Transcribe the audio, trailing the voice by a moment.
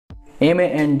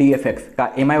MANDFX का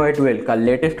MIUI 12 का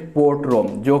latest port रोम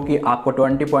जो कि आपको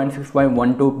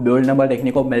 20.6.12 बिल्ड नंबर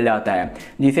देखने को मिल जाता है,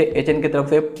 जिसे HN की तरफ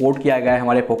से पोर्ट किया गया है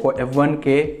हमारे पोको F1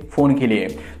 के फ़ोन के लिए।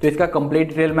 तो इसका कंप्लीट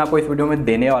डिटेल मैं आपको इस वीडियो में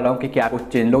देने वाला हूँ कि क्या कुछ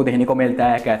चेंज लोग देखने को मिलता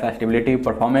है, कैसा स्टेबिलिटी,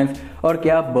 परफॉर्मेंस और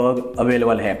क्या बग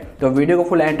अवेलेबल है। तो वीडियो को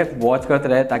फुल एंड तक वॉच करते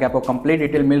रहे ताकि आपको कंप्लीट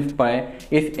डिटेल मिल पाए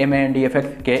इस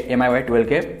MANDFX के MIUI 12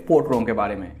 के पोर्ट रोम के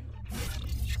बारे में।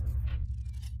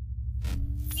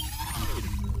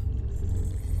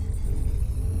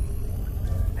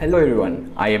 Hello everyone,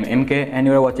 I am MK and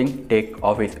you are watching take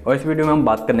office. और इस वीडियो में हम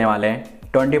बात करने वाले हैं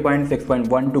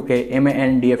 20.6.12 के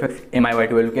MANDFX MIUI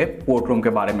 12 के पोर्ट रूम के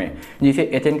बारे में,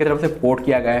 जिसे HN की तरफ से पोर्ट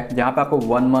किया गया है, जहां पे आपको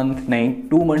 1 मंथ नहीं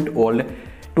 2 मंथ ओल्ड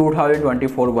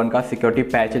 2024 का सिक्योरिटी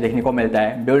पैच देखने को मिलता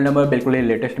है। बिल्ड नंबर बिल्कुल ही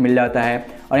लेटेस्ट मिल जाता है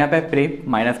और यहाँ पे प्री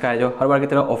माइनस का है जो हर बार की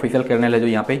तरह ऑफिशियल कर्नेल है जो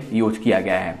यहाँ पे यूज किया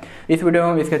गया है। इस वीडियो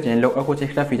में हम इसके चेंज और कुछ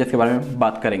एक्स्ट्रा फीचर्स के बारे में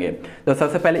बात करेंगे। तो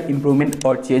सबसे पहले इंप्रूवमेंट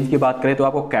और चेंज की बात करें तो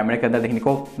आपको कैमरे के अंदर देखने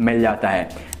को मिल जाता है,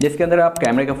 जिसके अंदर आप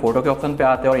कैमरे के फोटो के ऑप्शन पे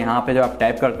आते हो और यहाँ पे जब आप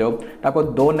टाइप करते हो तो आपको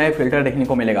 2 नए फिल्टर देखने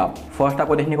को मिलेगा। फर्स्ट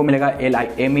आपको देखने को मिलेगा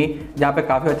LIME, जहाँ पे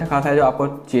काफ़ी अच्छा खासा है जो आपको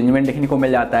चेंजमेंट देखने को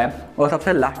मिल जाता है, और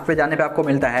सबसे लास्ट पे जाने पे आपको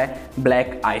मिलता है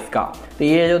ब्लैक आइस का। तो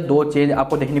ये जो 2 चेंज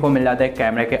आपको देखने को मिल जाता है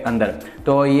कैमरे के अंदर,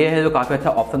 तो ये है जो काफ़ी अच्छा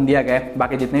ऑप्शन दिया गया है।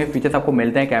 बाकी जितने भी फीचर्स आपको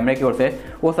मिलते हैं कैमरे की ओर से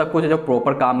वो सब कुछ जो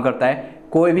प्रॉपर काम करता है,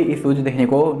 कोई भी इशूज देखने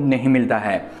को नहीं मिलता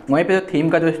है। वहीं पे जो थीम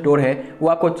का जो स्टोर है वो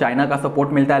आपको चाइना का सपोर्ट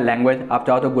मिलता है। लैंग्वेज आप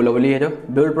चाहो तो ग्लोबली है जो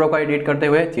बिल्ड प्रो का एडिट करते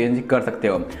हुए चेंज कर सकते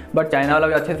हो, बट चाइना वाला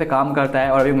भी अच्छे से काम करता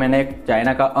है। और अभी मैंने एक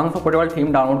चाइना का अनसपोर्टेबल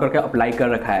थीम डाउनलोड करके अप्लाई कर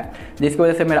रखा है, जिसकी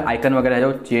वजह से मेरा आइकन वगैरह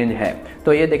जो चेंज है,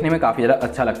 तो ये देखने में काफ़ी ज़्यादा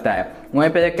अच्छा लगता है। वहीं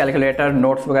पे कैलकुलेटर,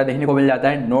 नोट्स वगैरह देखने को मिल जाता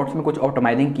है। नोट्स में कुछ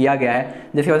ऑप्टिमाइजिंग किया गया है,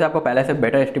 जिसकी वजह से आपको पहले से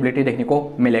बेटर स्टेबिलिटी देखने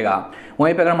को मिलेगा।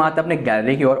 वहीं पे अगर हम आते हैं अपने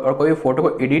गैलरी की ओर और कोई फोटो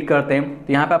को एडिट करते हैं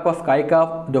तो यहाँ पे आपको स्काई का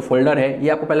जो फोल्डर है ये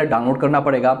आपको पहले डाउनलोड करना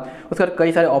पड़ेगा। उसके बाद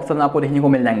कई सारे ऑप्शन आपको देखने को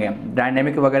मिल जाएंगे,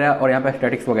 डायनेमिक वगैरह और यहाँ पे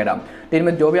स्टैटिक्स वगैरह। तो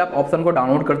इनमें जो भी आप ऑप्शन को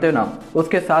डाउनलोड करते हो ना,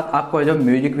 उसके साथ आपको जो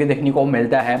म्यूजिक भी देखने को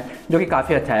मिलता है, जो कि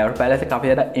काफ़ी अच्छा है और पहले से काफ़ी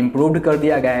ज़्यादा इंप्रूव्ड कर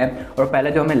दिया गया है। और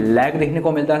पहले जो हमें लैग देखने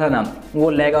को मिलता था ना, वो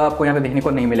लैग आपको यहाँ पे देखने को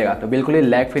नहीं मिलेगा, तो बिल्कुल ही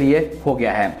लैग फ्री ये हो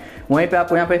गया है। वहीं पे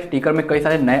आपको यहाँ पे स्टिकर में कई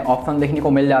सारे नए ऑप्शन देखने को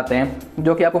मिल जाते हैं,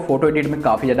 जो कि आपको फोटो एडिट में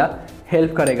काफ़ी ज़्यादा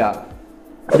हेल्प करेगा,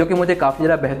 जो कि मुझे काफ़ी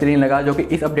ज़्यादा बेहतरीन लगा, जो कि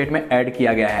इस अपडेट में ऐड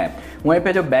किया गया है। वहीं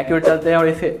पे जो बैक व्यू चलते हैं और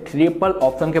इसे ट्रिपल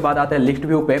ऑप्शन के बाद आते हैं लिस्ट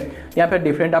व्यू पे, यहाँ पे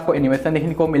डिफरेंट आपको एनिमेशन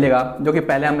देखने को मिलेगा, जो कि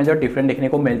पहले हमें जो डिफरेंट देखने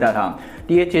को मिलता था।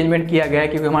 तो ये चेंजमेंट किया गया है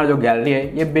क्योंकि हमारा जो गैलरी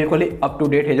है ये बिल्कुल ही अप टू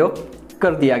डेट है जो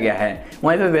कर दिया गया है।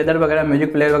 वहीं पे वेदर वगैरह,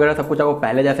 म्यूजिक प्लेयर वगैरह सब कुछ आपको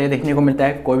पहले जैसे ही देखने को मिलता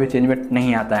है, कोई भी चेंजमेंट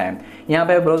नहीं आता है। यहाँ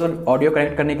पे ब्राउज़र ऑडियो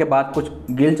कनेक्ट करने के बाद कुछ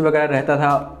गिल्च वगैरह रहता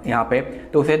था यहाँ पे,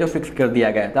 तो उसे जो फिक्स कर दिया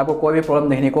गया है, तो आपको कोई भी प्रॉब्लम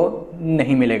देखने को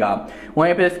नहीं मिलेगा।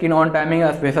 वहीं पे screen on timing,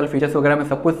 special features वगैरह में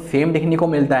सब कुछ सेम देखने को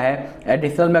मिलता है।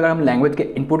 एडिशनल में अगर हम लैंग्वेज के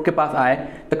इनपुट के पास आए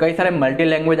तो कई सारे मल्टी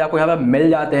लैंग्वेज आपको यहाँ पर मिल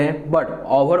जाते हैं, बट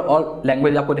ओवरऑल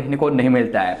लैंग्वेज आपको देखने को नहीं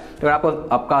मिलता है। तो अगर आपको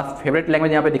आपका फेवरेट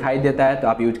लैंग्वेज यहाँ पे दिखाई देता है तो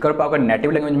आप यूज कर पाओगे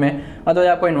नेटिव लैंग्वेज में, अदरवाइज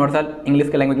आपको यूनिवर्सल इंग्लिश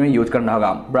के लैंग्वेज में यूज करना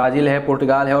होगा। ब्राज़ील है,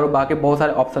 पुर्तगाल है और बाकी बहुत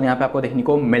सारे ऑप्शन यहाँ पे आपको देखने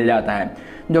को मिल जाता है,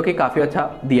 जो कि काफ़ी अच्छा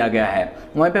दिया गया है।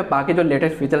 वहीं पे बाकी जो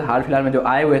लेटेस्ट फीचर हाल फिलहाल में जो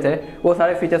आए हुए थे वो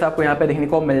सारे फीचर्स आपको यहाँ पे देखने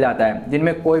को मिल जाता है,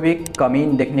 जिनमें कोई भी कमी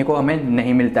देखने को हमें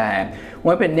नहीं मिलता है।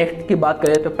 वहीं पे नेक्स्ट की बात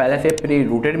करें तो पहले से प्री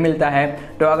रूटेड मिलता है।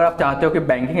 तो अगर आप चाहते हो कि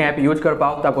बैंकिंग ऐप यूज कर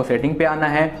पाओ तो आपको सेटिंग पे आना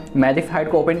है, मैजिक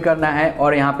साइट को ओपन करना है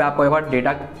और यहाँ पे आपको एक बार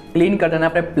डेटा क्लीन कर देना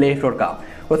है अपने प्ले स्टोर का।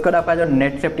 उसके बाद आपका जो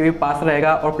नेट सेफ्टी भी पास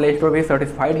रहेगा और प्ले स्टोर भी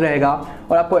सर्टिफाइड रहेगा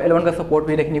और आपको L1 का सपोर्ट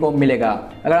भी देखने को मिलेगा।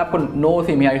 अगर आपको नो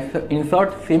सिम या इंसर्ट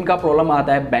सिम का प्रॉब्लम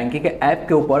आता है बैंकिंग के ऐप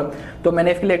के ऊपर, तो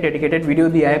मैंने इसके लिए एक डेडिकेटेड वीडियो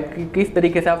दिया है कि किस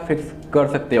तरीके से आप फिक्स कर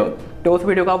सकते हो, तो उस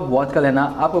वीडियो को आप वॉच कर लेना,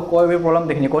 आपको कोई भी प्रॉब्लम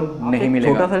देखने को नहीं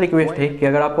मिलेगा। छोटा सा रिक्वेस्ट है कि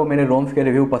अगर आपको मेरे रोम्स के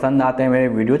रिव्यू पसंद आते हैं, मेरे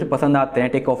वीडियोज पसंद आते हैं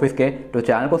टेक ऑफिस के, तो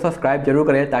चैनल को सब्सक्राइब जरूर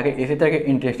करें ताकि इसी तरह के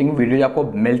इंटरेस्टिंग वीडियोज आपको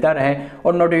मिलता रहे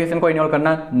और नोटिफिकेशन को इनेबल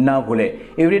करना ना भूले।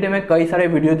 एवरीडे में कई सारे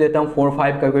वीडियो देता हूँ,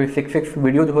 4-5 कभी 6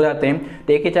 वीडियोज हो जाते हैं,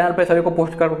 तो एक ही चैनल पर सभी को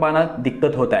पोस्ट कर पाना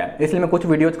दिक्कत होता है, इसलिए मैं कुछ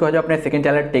वीडियोज को जो अपने सेकंड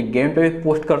चैनल टेक गेम पे भी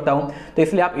पोस्ट करता हूँ। तो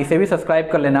इसलिए आप इसे भी सब्सक्राइब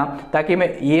कर लेना ताकि मैं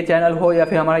ये चैनल हो या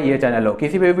फिर हमारा ये चैनल हो,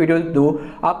 किसी भी वीडियो दूँ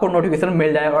आपको नोटिफिकेशन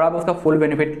मिल जाए और आप उसका फुल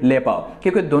बेनिफिट ले पाओ,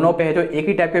 क्योंकि दोनों पे है जो एक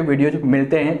ही टाइप के वीडियोज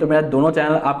मिलते हैं। तो मेरा दोनों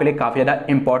चैनल आपके लिए काफ़ी ज़्यादा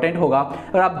इंपॉर्टेंट होगा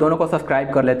अगर आप दोनों को सब्सक्राइब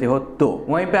कर लेते हो तो।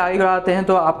 वहीं पे आगे आते हैं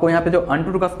तो आपको यहाँ पे जो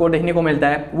अनटू का स्कोर देखने को मिलता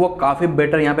है वो काफ़ी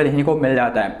बेटर यहाँ पे देखने को मिल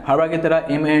जाता है। हर बार की तरह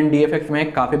MANDFX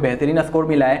में काफ़ी बेहतरीन स्कोर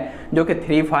मिला है, जो कि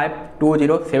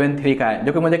 352073 का है,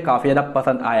 जो कि मुझे काफ़ी ज़्यादा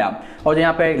पसंद आया। और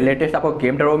यहाँ पे लेटेस्ट आपको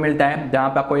गेम टर्बो मिलता है, जहाँ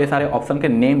पे आपको ये सारे ऑप्शन के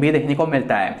नेम भी देखने को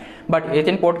मिलता है। बट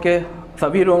HNPort के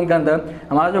सभी रोम के अंदर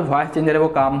हमारा जो वॉइस चेंजर है वो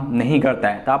काम नहीं करता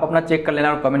है। तो आप अपना चेक कर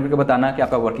लेना और कमेंट करके बताना कि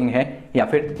आपका वर्किंग है या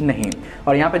फिर नहीं।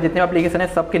 और यहाँ पे जितने एप्लीकेशन है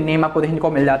सबके नेम आपको देखने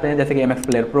को मिल जाते हैं, जैसे कि MX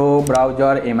player pro,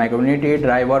 browser, MI community,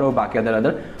 driver और बाकी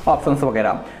अदर ऑप्शंस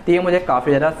वगैरह। तो ये मुझे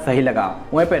काफ़ी ज़्यादा सही लगा।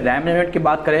 वहीं पे रैम मैनेजमेंट की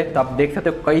बात करें तो आप देख सकते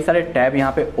हो कई सारे टैब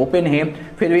यहाँ पे ओपन है,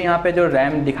 फिर भी यहाँ पे जो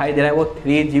रैम दिखाई दे रहा है वो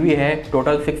 3 GB है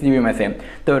टोटल 6 GB में से।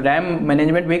 तो रैम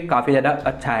मैनेजमेंट भी काफ़ी ज़्यादा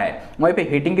अच्छा है। वहीं पे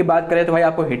हीटिंग की बात करें तो भाई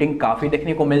आपको हीटिंग काफ़ी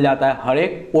देखने को मिल जाता है हर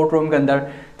एक पोर्ट रोम के अंदर,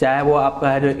 चाहे वो आपका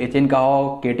है जो HN का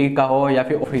हो, KT का हो या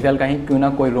फिर ऑफिशियल का ही क्यों ना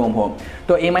कोई रोम हो।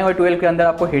 तो MIUI 12 के अंदर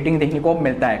आपको हीटिंग देखने को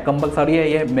मिलता है, कंपलसरी है,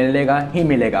 ये मिलेगा ही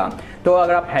मिलेगा। तो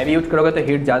अगर आप हैवी यूज करोगे तो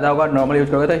हीट ज़्यादा होगा, नॉर्मल यूज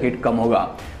करोगे तो हीट कम होगा।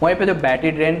 वहीं पे जो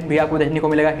बैटरी ड्रेन भी आपको देखने को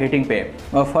मिलेगा हीटिंग पे,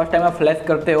 और फर्स्ट टाइम आप फ्लैश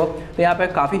करते हो तो यहाँ पे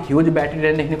काफ़ी ह्यूज बैटरी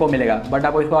ड्रेन देखने को मिलेगा। बट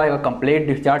आपको इसको कंप्लीट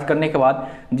डिस्चार्ज करने के बाद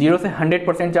 0 से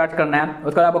 100% चार्ज करना है,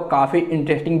 उसके बाद आपको काफ़ी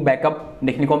इंटरेस्टिंग बैकअप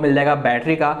देखने को मिल जाएगा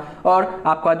बैटरी का। और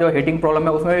आपका जो हीटिंग प्रॉब्लम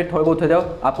है उसमें भी थोड़ी बहुत जो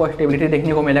आपको स्टेबिलिटी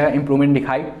देखने को मिलेगा, इंप्रूवमेंट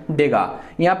दिखाई देगा।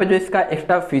 यहाँ पे जो इसका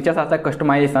एक्स्ट्रा फीचर्स आता है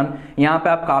कस्टमाइजेशन, यहाँ पे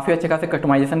आप काफ़ी अच्छे खासे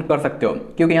कस्टमाइजेशन कर सकते हो,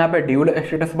 क्योंकि यहाँ पे ड्यूल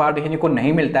स्टेटस बार देखने को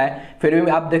नहीं मिलता है। फिर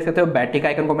भी आप देख सकते हो बैटरी का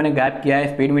आइकन को मैंने गायब किया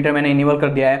है, स्पीड मीटर मैंने इनेबल कर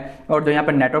दिया है, और जो यहाँ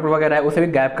पे नेटवर्क वगैरह है उसे भी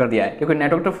गायब कर दिया है, क्योंकि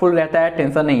नेटवर्क तो फुल रहता है,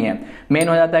 टेंशन नहीं है। मेन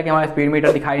हो जाता है कि हमारा स्पीड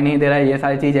मीटर दिखाई नहीं दे रहा है, ये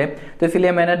सारी चीज़ है। तो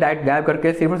इसलिए मैंने डायरेक्ट गायब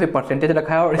करके सिर्फ और सिर्फ परसेंटेज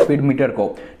रखा है और स्पीड मीटर को।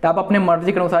 तो आप अपने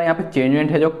मर्जी के अनुसार यहाँ पे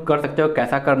चेंजमेंट है जो कर सकते हो,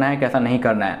 कैसा करना है कैसा नहीं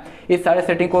करना है। इस सारे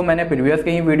सेटिंग को मैंने प्रीवियस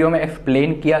के ही वीडियो में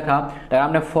एक्सप्लेन किया था। अगर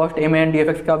आपने फर्स्ट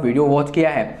MANDFX का वीडियो वॉच किया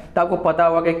है तो आपको पता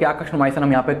होगा कि क्या कस्टमाइजेशन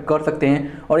हम यहाँ पे कर सकते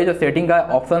हैं, और ये जो सेटिंग का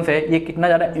ऑप्शन है ये कितना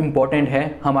ज़्यादा इंपॉर्टेंट है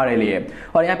हमारे लिए।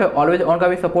 और यहाँ पे ऑलवेज ऑन का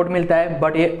भी सपोर्ट मिलता है,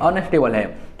 बट ये अनस्टेबल है।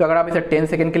 तो अगर आप इसे 10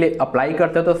 सेकंड के लिए अप्लाई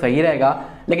करते हो तो सही रहेगा,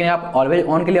 लेकिन आप ऑलवेज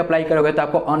ऑन के लिए अप्लाई करोगे तो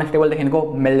आपको अनस्टेबल देखने को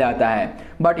मिल जाता है।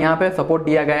 बट यहाँ पे सपोर्ट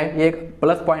दिया गया है, ये एक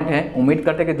प्लस पॉइंट है। उम्मीद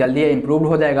करते हैं कि जल्दी ये इंप्रूव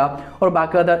हो जाएगा और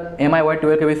बाकी अदर MIUI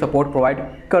 12 के भी सपोर्ट प्रोवाइड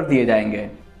कर दिए जाएंगे।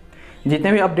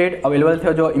 जितने भी अपडेट अवेलेबल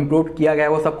थे जो इंप्रूव किया गया है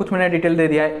वो सब कुछ मैंने डिटेल दे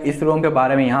दिया है इस रोम के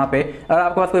बारे में। यहाँ पे अगर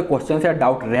आपके पास कोई क्वेश्चन या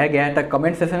डाउट रह गया है तो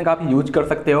कमेंट सेक्शन का आप यूज कर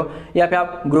सकते हो, या फिर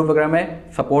आप ग्रुप वगैरह में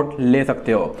सपोर्ट ले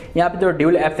सकते हो। यहाँ पे जो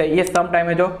ड्यूल ऐप्स है ये सम टाइम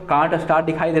में जो कांट स्टार्ट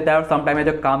दिखाई देता है और सम टाइम में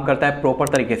जो काम करता है प्रॉपर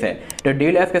तरीके से। तो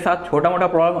ड्यूल ऐप्स के साथ छोटा मोटा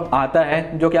प्रॉब्लम आता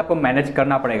है जो कि आपको मैनेज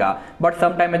करना पड़ेगा, बट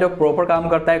सम टाइम में जो प्रॉपर काम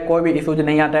करता है कोई भी इशूज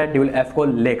नहीं आता है ड्यूल ऐप्स को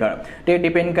लेकर। तो ये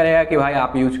डिपेंड करेगा कि भाई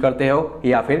आप यूज करते हो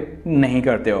या फिर नहीं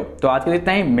करते हो। तो आज के लिए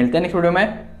इतना ही, मिलते हैं नेक्स्ट वीडियो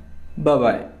में, बाय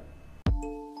बाय।